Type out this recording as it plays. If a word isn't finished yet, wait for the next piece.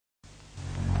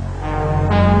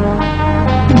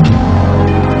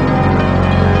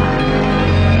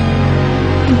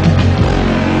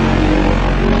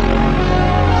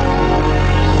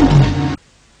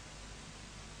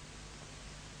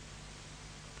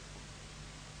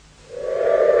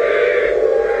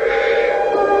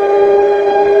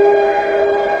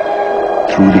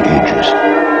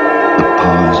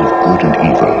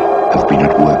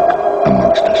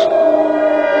injustice.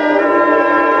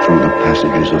 Through the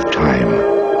passages of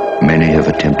time, many have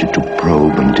attempted to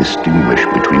probe and distinguish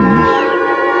between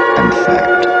myth and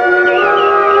fact.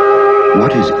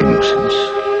 What is innocence?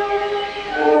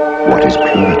 What is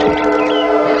purity?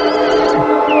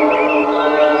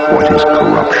 What is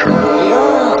corruption?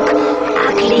 Look,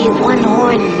 ugly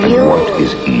one-horned mule. What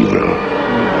is evil?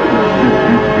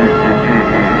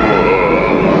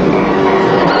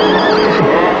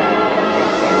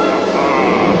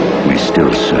 We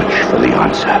still search for the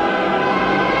answer.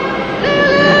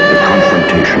 The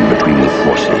confrontation between the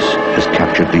forces has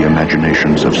captured the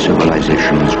imaginations of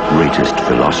civilization's greatest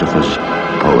philosophers,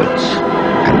 poets,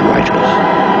 and writers.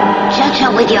 Judge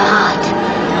her with your heart,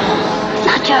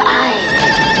 not your eyes.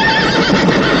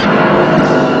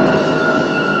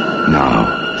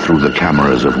 Now, through the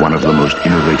cameras of one of the most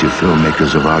innovative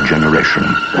filmmakers of our generation,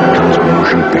 comes a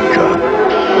motion picture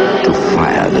to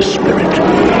fire the spirit,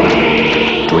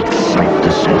 to excite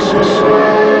the senses,